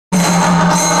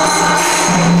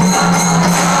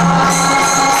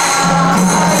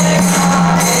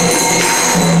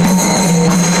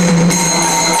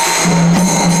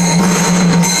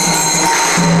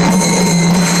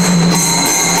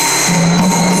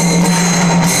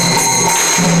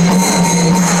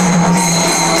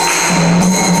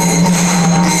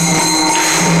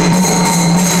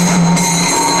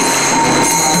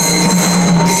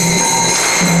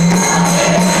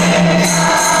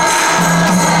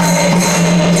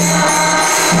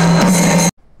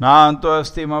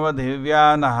नान्तोऽस्ति मम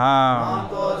दिव्यानः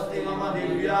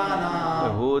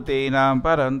विभूतीनां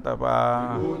परन्तप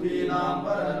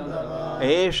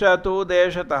एष तु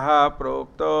देशतः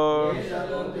प्रोक्तो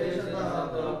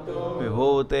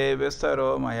विभूते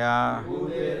विस्तरो मया.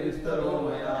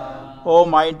 O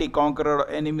mighty conqueror of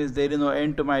enemies, there is no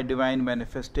end to my divine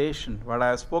manifestation. What I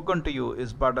have spoken to you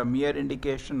is but a mere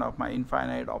indication of my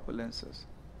infinite opulences.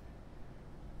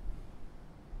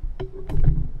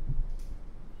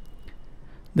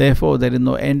 Therefore, there is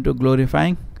no end to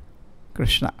glorifying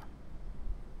Krishna.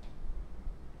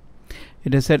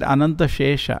 It is said Ananta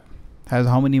Shesha has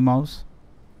how many mouths?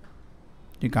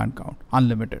 You can't count.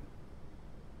 Unlimited.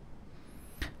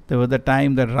 There was the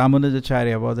time that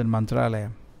Ramanujacharya was in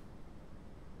Mantralaya,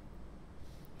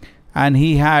 and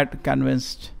he had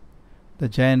convinced the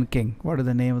Jain king. What is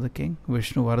the name of the king?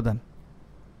 Vishnuvardhan.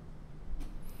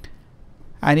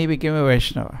 And he became a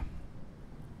Vaishnava.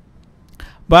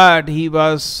 But he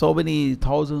was so many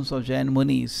thousands of Jain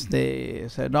munis. They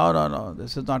said, no,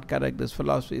 this is not correct. This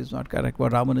philosophy is not correct.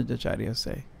 What Ramanujacharya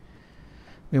say.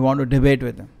 We want to debate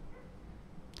with him.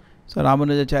 So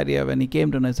Ramanujacharya, when he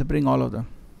came to know, said, bring all of them.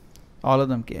 All of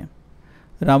them came.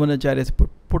 Ramanujacharya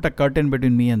put a curtain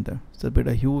between me and them. So put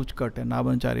a huge curtain.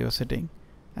 Ramanujacharya was sitting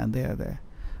and they are there.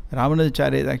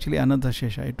 Ramanujacharya is actually Ananta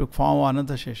Shesha. He took form of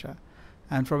Ananta Shesha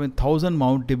and from 1,000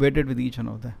 mount debated with each one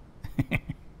of them.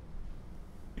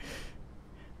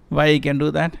 Why he can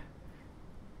do that?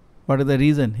 What is the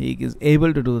reason he is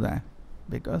able to do that?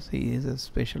 Because he is a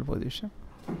special position.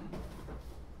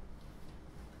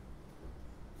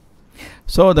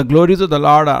 So the glories of the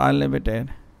Lord are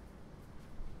unlimited.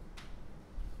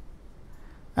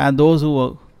 And those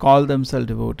who call themselves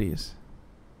devotees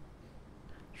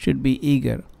should be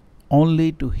eager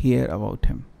only to hear about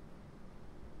Him.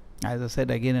 As I said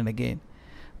again and again,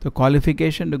 the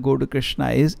qualification to go to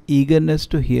Krishna is eagerness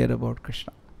to hear about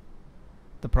Krishna.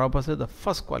 The Prabhupada said the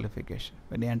first qualification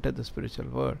when you enter the spiritual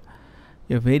world,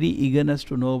 your very eagerness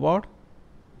to know about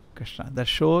Krishna. That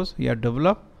shows you have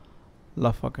developed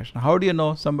love for Krishna. How do you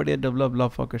know somebody has developed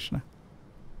love for Krishna?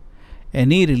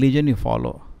 Any religion you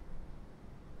follow,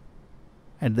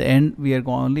 at the end we are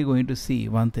only going to see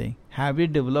one thing. Have you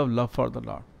developed love for the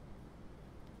Lord?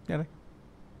 Correct?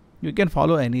 You can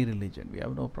follow any religion. We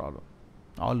have no problem.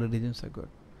 All religions are good.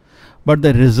 But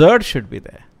the result should be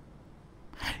there.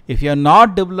 If you have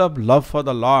not developed love for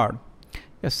the Lord, you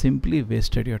have simply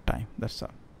wasted your time. That's all.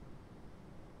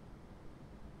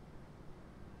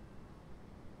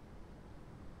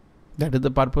 That is the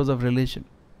purpose of religion.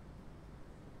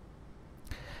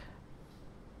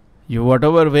 You,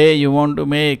 whatever way you want to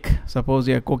make, suppose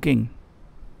you are cooking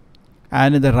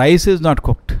and the rice is not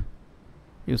cooked.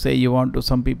 You say you want to,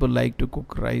 some people like to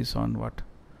cook rice on what?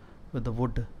 With the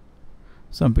wood.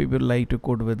 Some people like to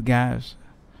cook with gas.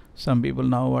 Some people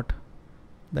now what?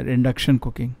 That induction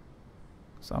cooking.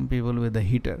 Some people with the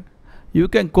heater. You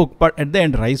can cook, but at the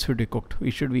end rice should be cooked.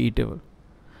 It should be eatable.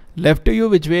 Left to you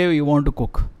which way you want to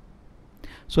cook.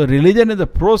 So religion is a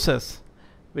process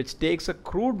which takes a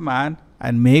crude man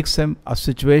and makes him a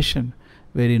situation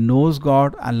where he knows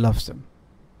God and loves Him.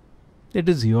 It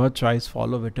is your choice.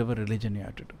 Follow whatever religion you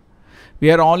have to do.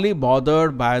 We are only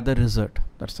bothered by the result.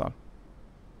 That's all.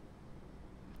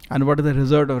 And what is the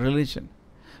result of religion?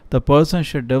 The person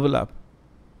should develop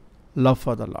love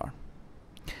for the Lord.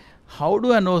 How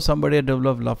do I know somebody has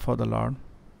developed love for the Lord?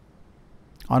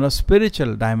 On a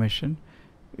spiritual dimension,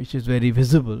 which is very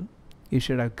visible, you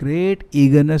should have great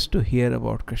eagerness to hear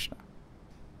about Krishna.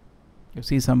 You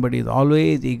see somebody is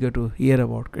always eager to hear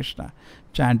about Krishna,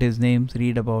 chant His names,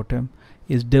 read about Him,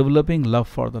 is developing love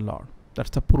for the Lord. That's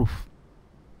the proof.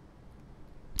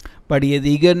 But he has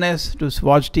eagerness to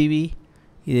watch TV,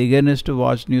 eagerness to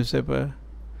watch newspaper,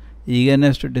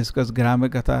 eagerness to discuss Grama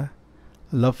Katha,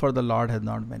 love for the Lord has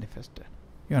not manifested.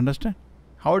 You understand?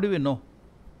 How do we know?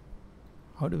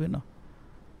 How do we know?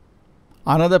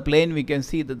 Another plane we can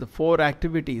see that the 4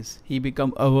 activities he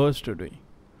become averse to doing.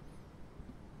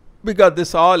 Because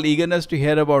this all eagerness to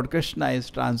hear about Krishna is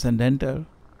transcendental.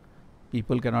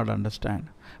 People cannot understand.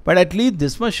 But at least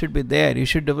this much should be there. You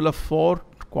should develop 4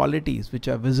 qualities which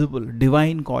are visible,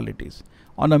 divine qualities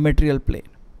on a material plane.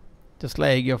 Just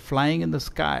like you're flying in the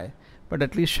sky, but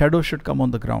at least shadow should come on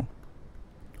the ground.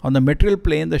 On the material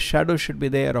plane, the shadow should be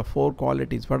there of 4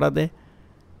 qualities. What are they?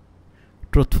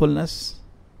 Truthfulness,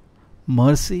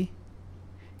 mercy,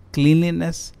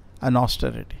 cleanliness, and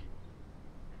austerity.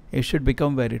 He should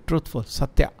become very truthful,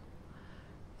 satya.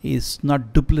 He is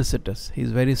not duplicitous. He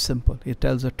is very simple. He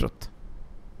tells the truth.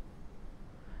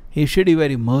 He should be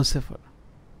very merciful.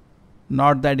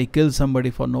 Not that he kills somebody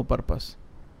for no purpose.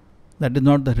 That is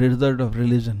not the result of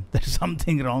religion. There is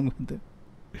something wrong with it.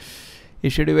 He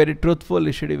should be very truthful.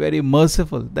 He should be very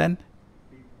merciful. Then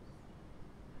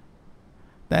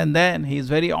he is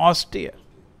very austere.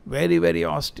 Very, very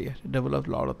austere. He develops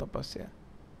a lot of tapasya.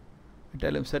 I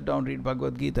tell him, sit down, read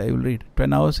Bhagavad Gita. He will read.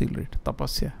 10 hours he will read.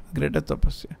 Tapasya. Greatest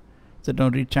tapasya. Sit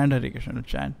down, read, chant Hare Krishna.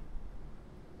 Chant.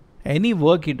 Any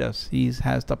work he does, he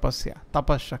has tapasya.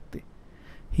 Tapas Shakti.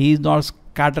 He is not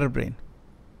scatterbrain.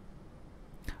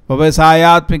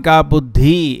 Vavasayatmika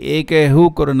buddhi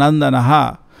ekehu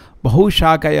kurunandanaha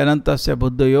bahushakayanantasya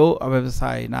buddhayo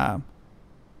avavasayinam.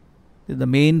 This is the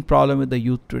main problem with the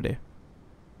youth today.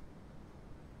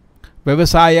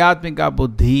 Vavasayatmika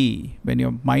buddhi. When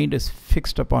your mind is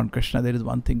fixed upon Krishna, there is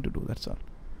one thing to do, that's all.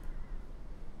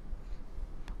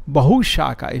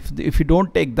 Bahushaka. If you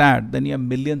don't take that, then you have a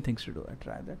million things to do. I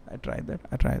try that.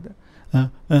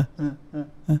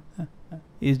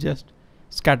 It's just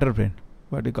scatterbrain.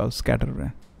 What we call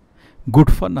scatterbrain.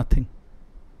 Good for nothing.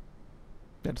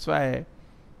 That's why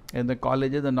in the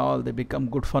colleges and all, they become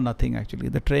good for nothing actually.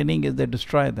 The training is they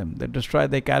destroy them. They destroy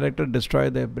their character, destroy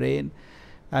their brain.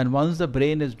 And once the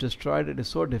brain is destroyed, it is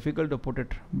so difficult to put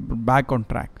it back on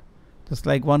track. Just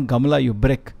like one gamla you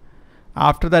break.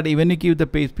 After that, even you keep the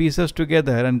pieces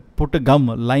together and put a gum,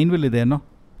 line will be there, no?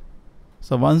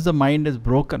 So once the mind is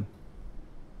broken,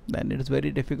 then it is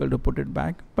very difficult to put it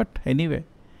back. But anyway,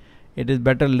 it is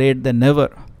better late than never.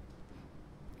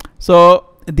 So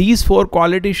these four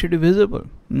qualities should be visible.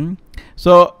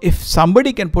 So if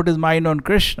somebody can put his mind on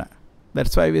Krishna,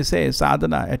 that's why we say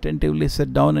sadhana, attentively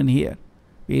sit down and hear.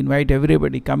 We invite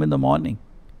everybody, come in the morning.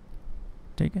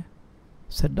 Okay?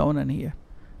 Sit down and hear.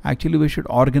 Actually, we should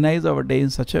organize our day in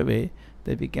such a way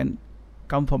that we can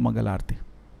come for Mangalarti.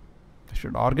 We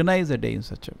should organize the day in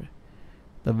such a way.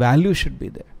 The value should be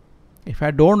there. If I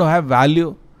don't have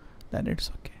value, then it's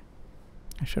okay.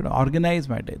 I should organize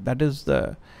my day. That is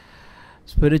the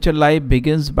spiritual life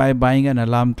begins by buying an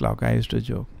alarm clock. I used to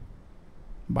joke.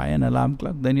 Buy an alarm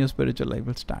clock, then your spiritual life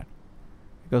will start.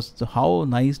 Because how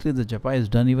nicely the japa is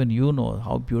done, even you know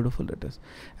how beautiful it is.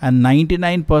 And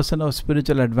 99% of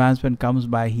spiritual advancement comes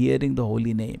by hearing the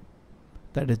holy name.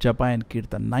 That is japa and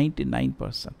kirtan.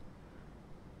 99%.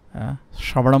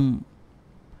 Shravanam.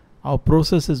 Our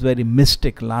process is very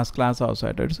mystic. Last class also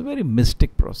I told, it's a very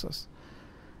mystic process.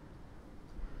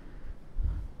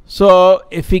 So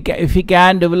if we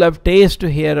can develop taste to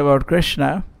hear about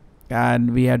Krishna,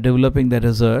 and we are developing the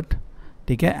result,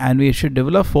 okay, and we should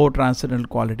develop four transcendental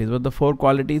qualities. What the four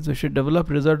qualities we should develop?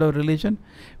 Result of religion.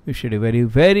 We should be very,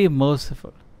 very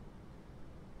merciful.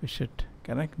 We should,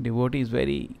 correct? Devotee is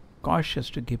very cautious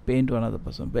to give pain to another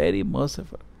person. Very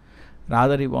merciful.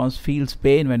 Rather, he feels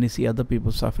pain when he sees other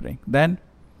people suffering. Then,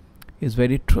 he is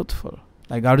very truthful.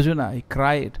 Like Arjuna, he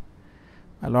cried,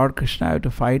 "My Lord Krishna, I have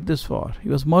to fight this war." He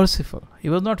was merciful. He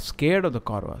was not scared of the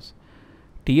Kauravas.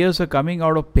 Tears were coming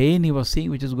out of pain he was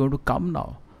seeing, which is going to come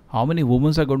now. How many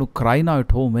women are going to cry now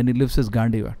at home when he lifts his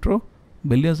Gandiva? True?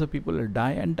 Billions of people will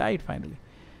die, and died finally.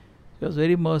 He was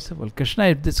very merciful. Krishna,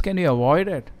 if this can be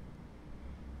avoided,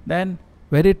 then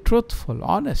very truthful,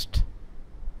 honest.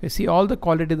 You see all the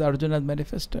qualities Arjuna has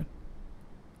manifested.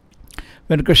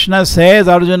 When Krishna says,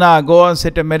 Arjuna, go and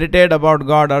sit and meditate about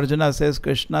God, Arjuna says,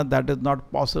 Krishna, that is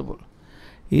not possible.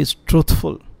 He is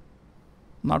truthful.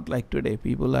 Not like today,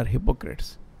 people are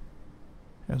hypocrites.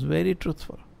 He was very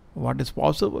truthful. What is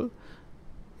possible?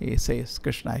 He says,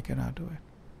 Krishna, I cannot do it.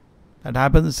 That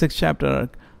happens in 6th chapter.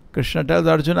 Krishna tells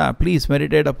Arjuna, please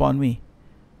meditate upon me.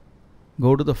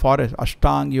 Go to the forest,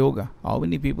 Ashtanga Yoga. How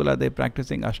many people are there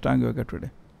practicing Ashtanga Yoga today?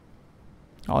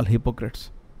 All hypocrites.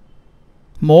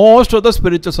 Most of the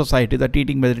spiritual societies are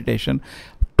teaching meditation.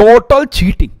 Total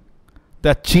cheating. They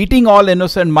are cheating all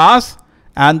innocent mass,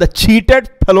 and the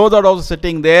cheated fellows are also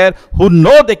sitting there who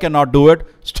know they cannot do it.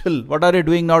 Still, what are they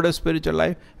doing nowadays? Spiritual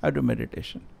life? I do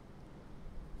meditation.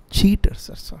 Cheaters,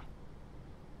 that's all.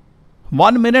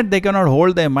 1 minute they cannot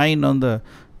hold their mind on the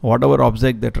whatever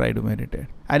object they try to meditate.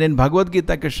 And in Bhagavad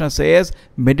Gita, Krishna says,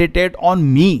 meditate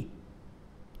on me.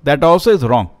 That also is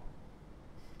wrong.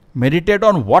 Meditate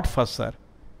on what first, sir?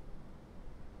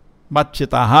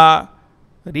 Matchitaha.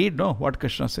 Read, no, what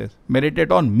Krishna says.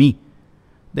 Meditate on me.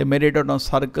 They meditate on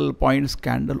circle, points,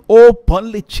 candle.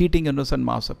 Openly cheating innocent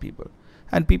mass of people.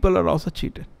 And people are also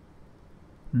cheated.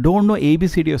 Don't know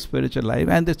ABCD of spiritual life,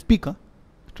 and they speak.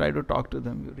 Try to talk to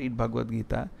them. You read Bhagavad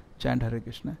Gita, chant Hare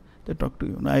Krishna. They talk to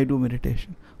you. No, I do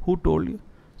meditation. Who told you?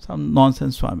 Some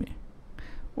nonsense Swami.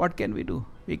 What can we do?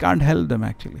 We can't help them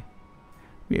actually.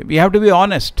 We have to be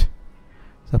honest.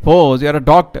 Suppose you are a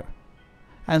doctor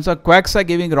and so quacks are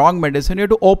giving wrong medicine, you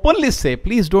have to openly say,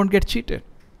 please don't get cheated.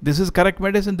 This is correct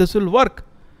medicine, this will work.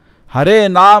 Hare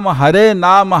Nam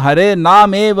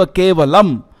eva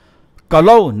kevalam.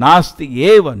 Kalau nasti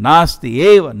eva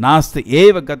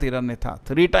gatirannitha.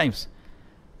 3 times.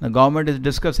 The government is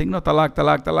discussing, no,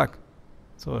 talak.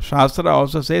 So Shastra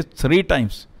also says 3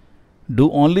 times. Do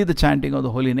only the chanting of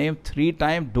the holy name 3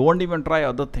 times. Don't even try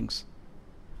other things.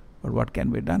 But what can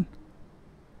be done?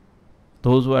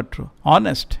 Those who are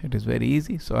honest, it is very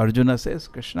easy. So Arjuna says,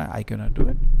 Krishna, I cannot do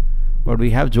it. But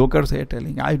we have jokers here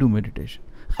telling, I do meditation.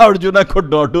 Arjuna could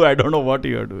not do. I don't know what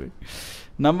you are doing.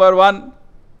 Number 1,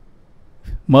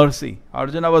 mercy.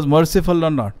 Arjuna was merciful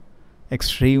or not?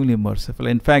 Extremely merciful.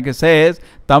 In fact, it says,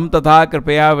 Tam tatha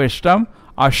kripaya vishtam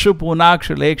ashu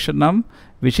punaksh lekshanam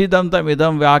vishidam tam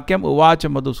idam vakyam uvacha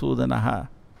madhusudanaha.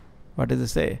 What does it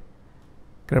say?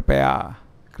 Kripaya.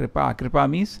 Kripa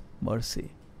means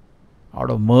mercy. Out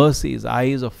of mercy, his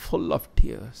eyes are full of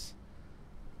tears.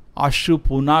 Ashu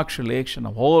punaksh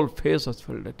lekshanam. Whole face was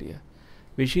filled with tears.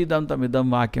 Vishidam tam idam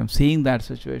vakyam. Seeing that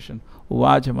situation,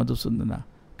 uvacha madhusudana.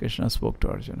 Krishna spoke to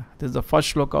Arjuna. This is the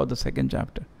first shloka of the 2nd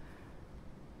chapter.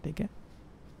 Okay?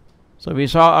 So we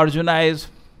saw Arjuna is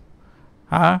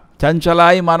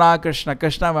Chanchalai mana Krishna.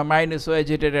 Krishna, my mind is so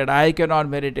agitated. I cannot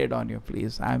meditate on you.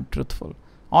 Please, I am truthful.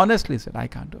 Honestly said, I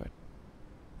can't do it.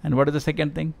 And what is the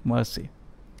second thing? Mercy.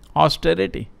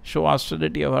 Austerity. Show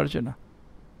austerity of Arjuna.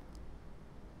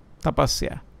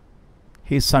 Tapasya.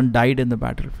 His son died in the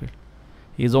battlefield.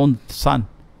 His own son,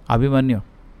 Abhimanyu.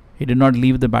 He did not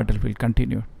leave the battlefield,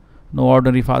 continued. No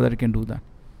ordinary father can do that.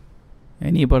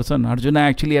 Any person, Arjuna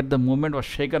actually at the moment was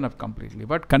shaken up completely,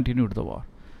 but continued the war.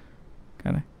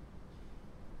 Correct?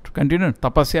 To continue,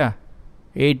 tapasya,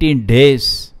 18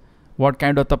 days. What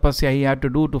kind of tapasya he had to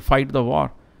do to fight the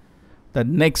war? The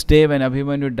next day when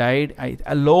Abhimanyu died,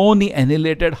 alone he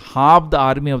annihilated half the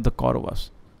army of the Kauravas.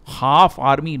 Half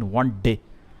army in one day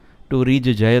to reach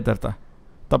Jayadartha.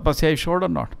 Tapasya he showed or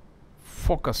not?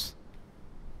 Focus.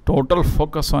 Total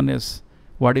focus on his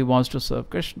what he wants to serve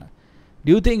Krishna.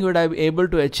 Do you think he would have been able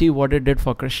to achieve what he did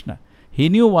for Krishna? He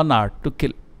knew one art, to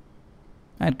kill.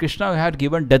 And Krishna had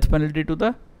given death penalty to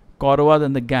the Kauravas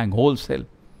and the gang, wholesale,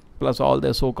 plus all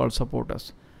their so-called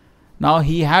supporters. Now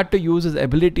he had to use his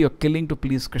ability of killing to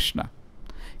please Krishna.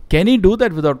 Can he do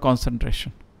that without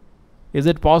concentration? Is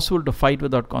it possible to fight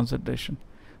without concentration?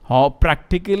 How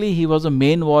practically he was a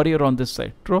main warrior on this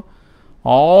side. True?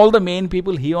 All the main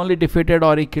people he only defeated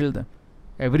or he killed them.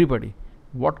 Everybody.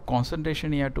 What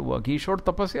concentration he had to work. He showed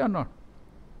tapasya or not?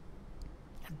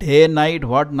 Day, night,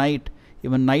 what night?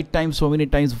 Even night time, so many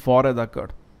times war has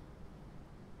occurred.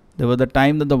 There was the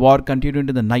time that the war continued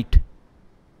in the night.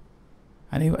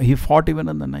 And he fought even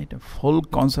in the night. Full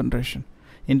concentration.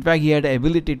 In fact, he had the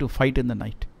ability to fight in the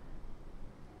night.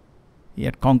 He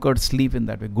had conquered sleep in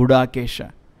that way. Guda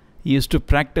Kesha. He used to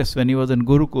practice when he was in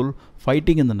Gurukul,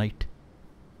 fighting in the night.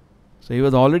 So he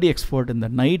was already expert in the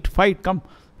night fight. Come.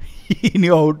 He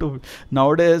knew how to.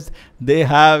 Nowadays, they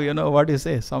have, what you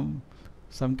say, some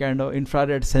kind of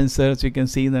infrared sensors you can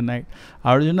see in the night.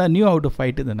 Arjuna knew how to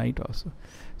fight in the night also.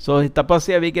 So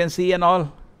tapasya we can see and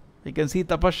all. We can see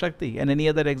tapas shakti. And any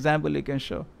other example you can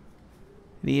show.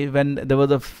 When there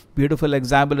was a beautiful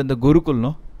example in the Gurukul,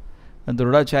 no? And the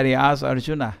Drodacharya asked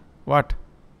Arjuna, what?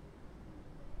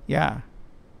 Yeah.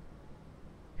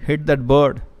 Hit that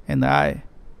bird in the eye.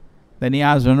 Then he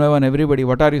asked one by one everybody,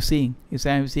 what are you seeing? He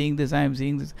said, I am seeing this, I am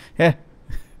seeing this. Yeah.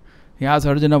 He asked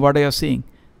Arjuna, what are you seeing?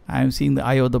 I am seeing the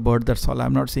eye of the bird, that's all. I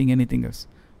am not seeing anything else.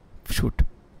 Shoot.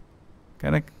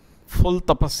 Correct? Full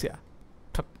tapasya.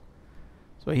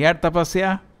 So he had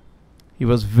tapasya. He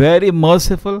was very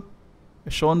merciful,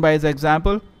 shown by his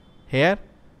example. Here,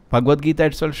 Bhagavad Gita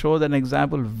itself shows an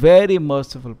example, very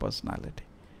merciful personality.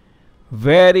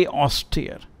 Very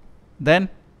austere. Then,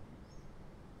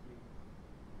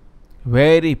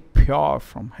 very pure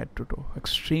from head to toe.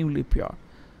 Extremely pure.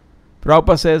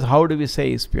 Prabhupada says, how do we say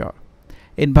he is pure?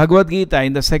 In Bhagavad Gita,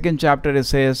 in the 2nd chapter, it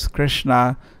says,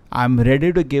 Krishna, I am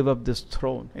ready to give up this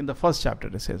throne. In the 1st chapter,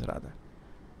 it says rather.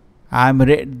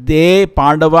 They,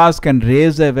 Pandavas, can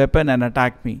raise a weapon and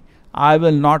attack me. I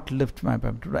will not lift my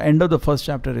weapon. To the end of the 1st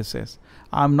chapter, it says,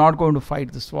 I am not going to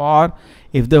fight this war.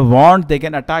 If they want, they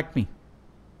can attack me.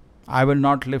 I will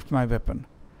not lift my weapon.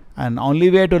 And only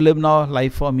way to live now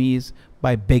life for me is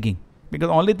by begging. Because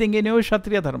only thing he knows is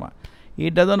Kshatriya Dharma. He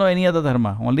doesn't know any other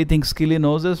Dharma. Only thing skill he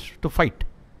knows is to fight.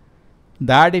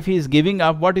 That if he is giving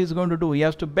up, what he is going to do? He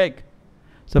has to beg.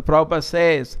 So Prabhupada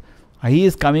says, he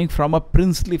is coming from a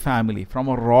princely family, from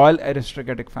a royal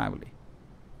aristocratic family.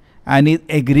 And he is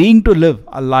agreeing to live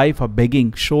a life of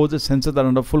begging, shows his senses are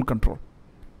under full control.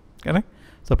 Correct?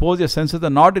 Suppose your senses are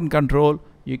not in control,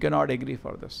 you cannot agree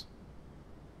for this.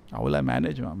 How will I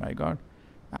manage? Oh my God.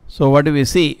 So what do we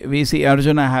see? We see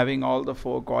Arjuna having all the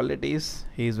four qualities.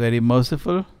 He is very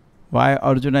merciful. Why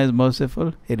Arjuna is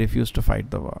merciful? He refused to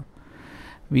fight the war.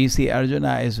 We see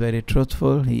Arjuna is very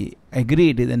truthful. He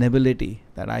agreed with an ability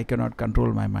that I cannot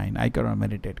control my mind. I cannot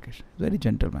meditate. Krishna. Very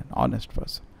gentleman, honest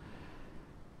person.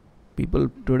 People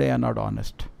today are not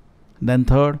honest. Then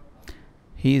third,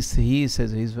 he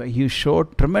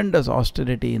showed tremendous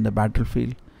austerity in the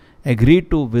battlefield. Agreed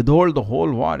to withhold the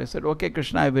whole war. He said, okay,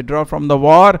 Krishna, I withdraw from the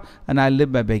war and I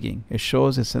live by begging. It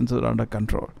shows his senses are under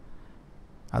control.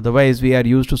 Otherwise, we are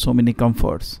used to so many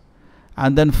comforts.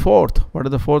 And then fourth, what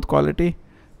is the fourth quality?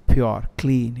 Pure,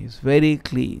 clean. He's very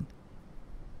clean.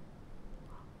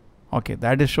 Okay,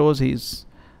 that shows he's,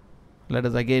 let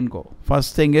us again go.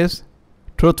 First thing is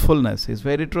truthfulness. He's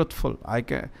very truthful.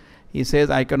 He says,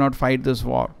 I cannot fight this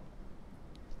war.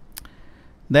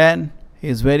 Then, he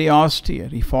is very austere.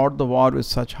 He fought the war with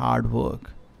such hard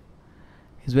work.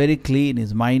 He is very clean.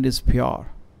 His mind is pure.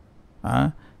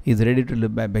 He is ready to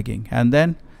live by begging. And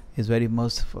then he is very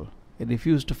merciful. He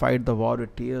refused to fight the war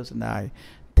with tears in the eye,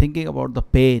 thinking about the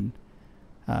pain,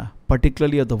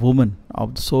 particularly of the women,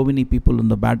 of so many people in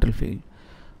the battlefield,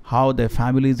 how their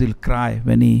families will cry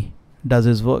when he does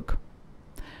his work.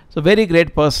 So very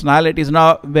great personalities.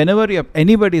 Now, whenever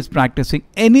anybody is practicing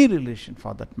any religion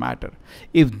for that matter,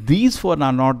 if these four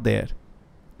are not there,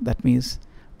 that means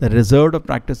the result of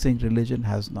practicing religion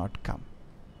has not come.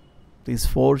 These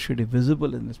four should be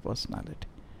visible in his personality.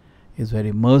 He is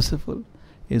very merciful.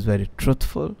 He is very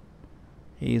truthful.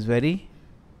 He is very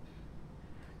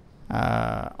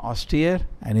austere,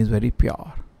 and he is very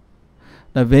pure.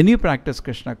 Now, when you practice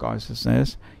Krishna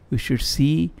consciousness, you should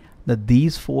see that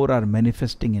these four are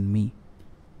manifesting in me.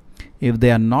 If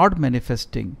they are not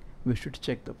manifesting, we should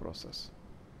check the process.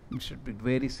 We should be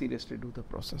very seriously do the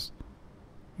process.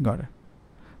 Got it?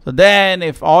 So then,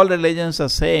 if all religions are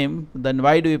same, then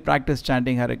why do we practice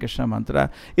chanting Hare Krishna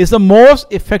mantra? It's the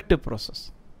most effective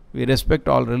process. We respect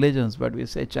all religions, but we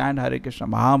say chant Hare Krishna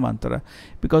Maha Mantra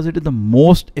because it is the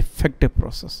most effective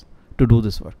process to do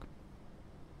this work.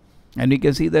 And you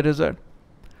can see the result.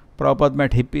 Prabhupada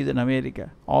met hippies in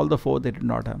America. All the four they did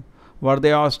not have. Were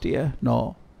they austere?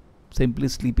 No. Simply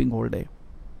sleeping whole day.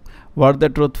 Were they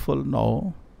truthful?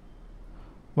 No.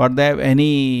 Were they have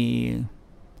any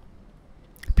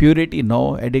purity?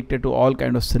 No. Addicted to all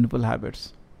kind of sinful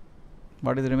habits.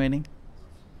 What is remaining?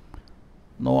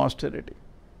 No austerity.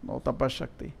 No tapas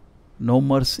shakti. No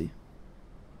mercy.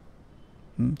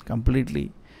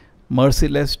 Completely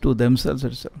merciless to themselves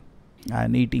itself.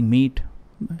 And eating meat.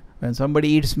 When somebody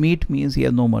eats meat, means he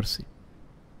has no mercy.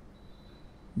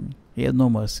 He has no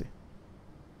mercy.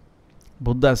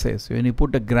 Buddha says, when you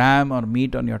put a gram or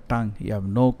meat on your tongue, you have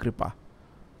no kripa.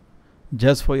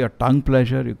 Just for your tongue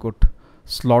pleasure, you could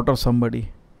slaughter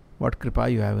somebody. What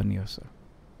kripa you have in yourself?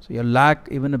 So you lack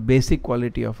even a basic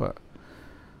quality of a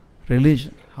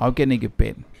religion. How can you give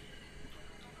pain?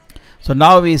 So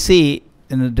now we see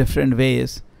in a different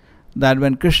ways that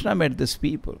when Krishna met these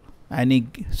people,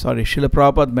 Srila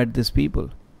Prabhupada met these people,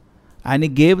 and he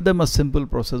gave them a simple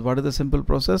process. What is the simple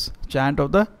process? Chant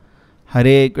of the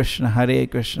Hare Krishna,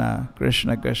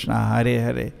 Krishna Krishna, Hare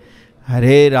Hare,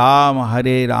 Hare Rama,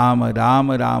 Rama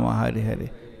Rama, Hare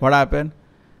Hare. What happened?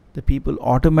 The people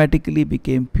automatically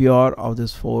became pure of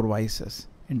these four vices: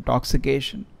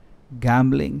 intoxication,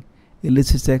 gambling,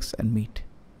 illicit sex, and meat.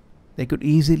 They could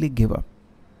easily give up.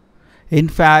 In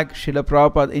fact, Srila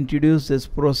Prabhupada introduced this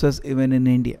process even in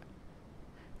India.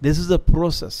 This is a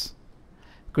process.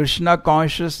 Krishna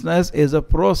consciousness is a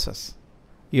process.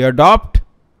 You adopt,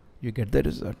 you get the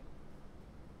result.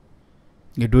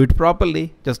 You do it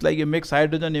properly. Just like you mix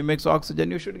hydrogen, you mix oxygen,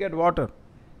 you should get water.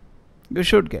 You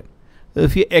should get.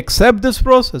 If you accept this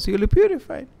process, you will be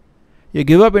purified. You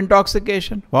give up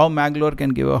intoxication. Wow, Mangalore can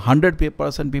give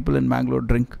 100% people in Mangalore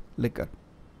drink liquor.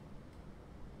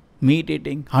 Meat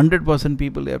eating, 100%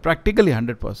 people there, practically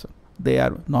 100%. They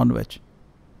are non-veg.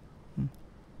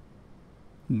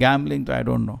 Gambling, I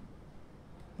don't know.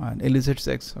 And illicit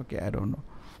sex, okay, I don't know.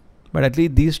 But at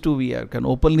least these two can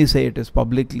openly say it is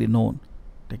publicly known.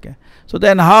 Okay. So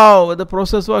then how the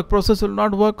process work? Process will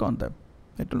not work on them.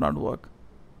 It will not work.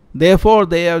 Therefore,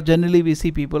 generally we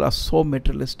see people are so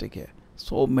materialistic here.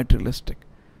 So materialistic.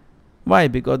 Why?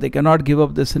 Because they cannot give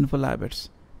up their sinful habits.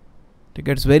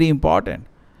 It's very important.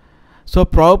 So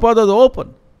Prabhupada is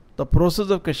open. The process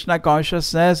of Krishna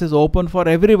consciousness is open for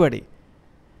everybody.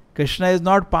 Krishna is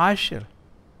not partial.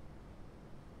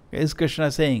 Is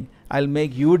Krishna saying, I'll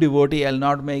make you devotee, I'll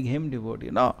not make him devotee?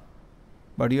 No.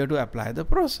 But you have to apply the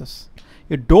process.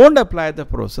 You don't apply the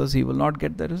process, you will not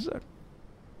get the result.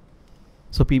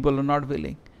 So people are not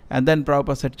willing. And then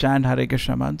Prabhupada said, chant Hare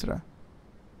Krishna mantra.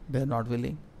 They are not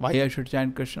willing. Why I should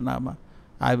chant Krishna Nama?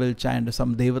 I will chant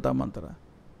some Devata mantra.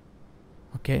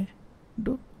 Okay,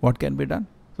 do what can be done?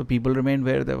 So people remained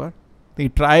where they were. He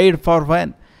tried for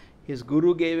when? His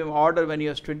guru gave him order when he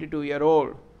was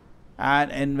 22-year-old.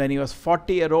 And when he was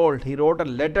 40-year-old, he wrote a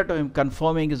letter to him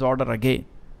confirming his order again.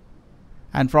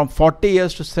 And from 40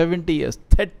 years to 70 years,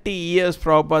 30 years,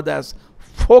 Prabhupada has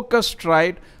focused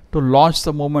tried to launch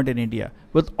the movement in India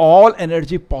with all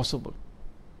energy possible.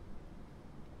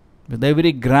 With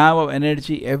every gram of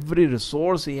energy, every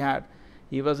resource he had.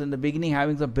 He was in the beginning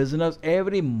having some business,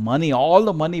 every money, all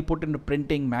the money put into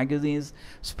printing magazines,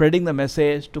 spreading the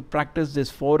message to practice these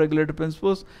 4 regulative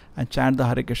principles and chant the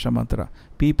Hare Krishna mantra.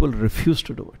 People refused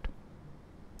to do it.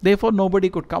 Therefore, nobody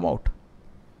could come out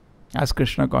as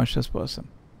Krishna conscious person.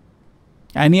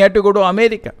 And he had to go to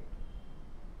America.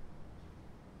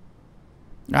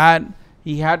 And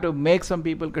he had to make some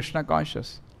people Krishna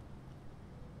conscious.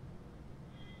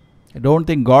 I don't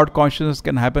think God consciousness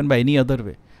can happen by any other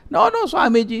way. No,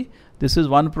 Swamiji, this is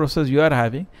one process you are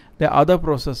having. There are other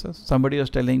processes. Somebody was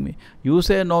telling me, you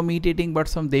say no meat eating, but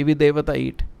some Devi Devata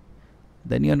eat.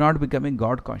 Then you are not becoming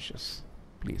God conscious.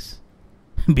 Please.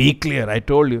 Be clear. I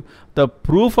told you. The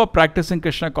proof of practicing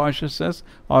Krishna consciousness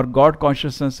or God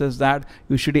consciousness is that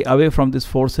you should be away from these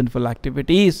 4 sinful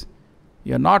activities.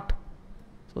 You are not.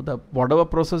 So the whatever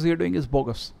process you are doing is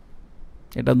bogus.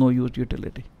 It has no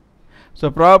utility. So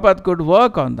Prabhupada could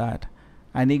work on that.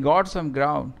 And he got some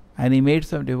ground. And he made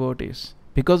some devotees.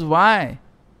 Because why?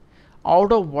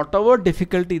 Out of whatever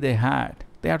difficulty they had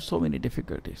so many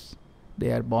difficulties.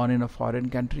 They are born in a foreign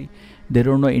country. They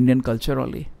don't know Indian culture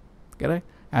only. Correct?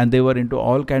 And they were into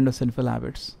all kind of sinful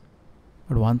habits.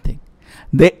 But one thing,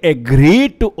 they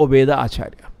agreed to obey the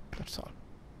Acharya. That's all.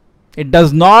 It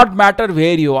does not matter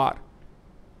where you are.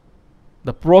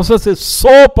 The process is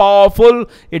so powerful,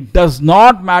 it does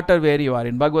not matter where you are.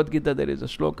 In Bhagavad Gita there is a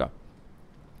shloka.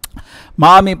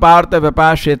 Mami partha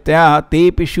vipashitya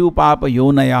tepishu papa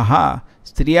yonayaha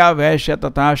striya vaishya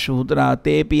tata shudra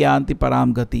tepi yanti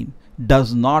param gatim.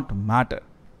 Does not matter.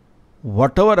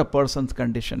 Whatever a person's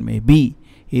condition may be,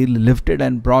 he is lifted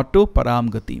and brought to param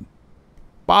gatim.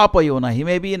 Papa yona. He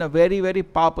may be in a very, very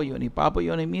papa yoni. Papa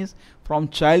yoni means from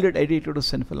childhood addicted to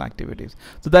sinful activities.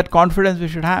 So that confidence we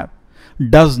should have.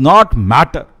 Does not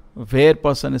matter where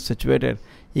person is situated.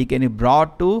 He can be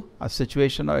brought to a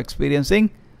situation of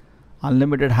experiencing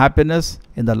unlimited happiness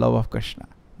in the love of Krishna.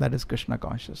 That is Krishna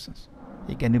consciousness.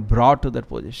 He can be brought to that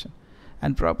position.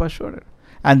 And Prabhupada showed it.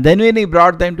 And then when he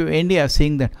brought them to India,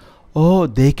 seeing that, oh,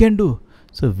 they can do,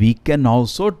 so we can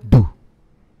also do.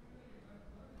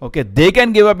 Okay, they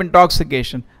can give up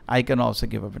intoxication. I can also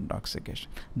give up intoxication.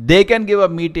 They can give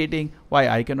up meat eating. Why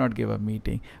I cannot give up meat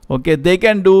eating? Okay, they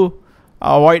can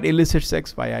avoid illicit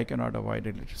sex. Why I cannot avoid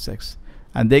illicit sex?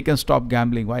 And they can stop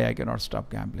gambling. Why I cannot stop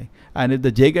gambling? And if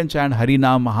they can chant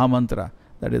Harinam Mahamantra,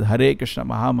 that is Hare Krishna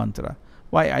Mahamantra,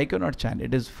 why I cannot chant?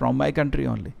 It is from my country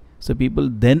only. So people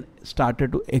then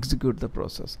started to execute the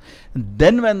process. And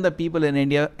then when the people in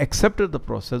India accepted the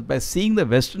process by seeing the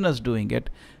Westerners doing it,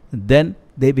 then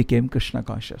they became Krishna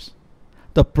conscious.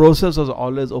 The process was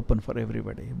always open for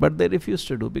everybody, but they refused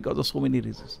to do because of so many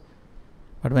reasons.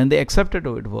 But when they accepted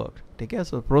it, it worked. Okay?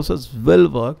 So the process will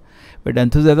work. With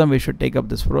enthusiasm, we should take up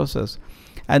this process.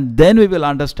 And then we will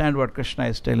understand what Krishna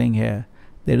is telling here.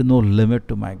 There is no limit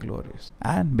to my glories.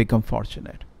 And become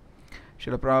fortunate.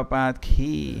 Srila Prabhupada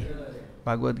ki,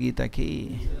 Bhagavad Gita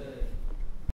ki.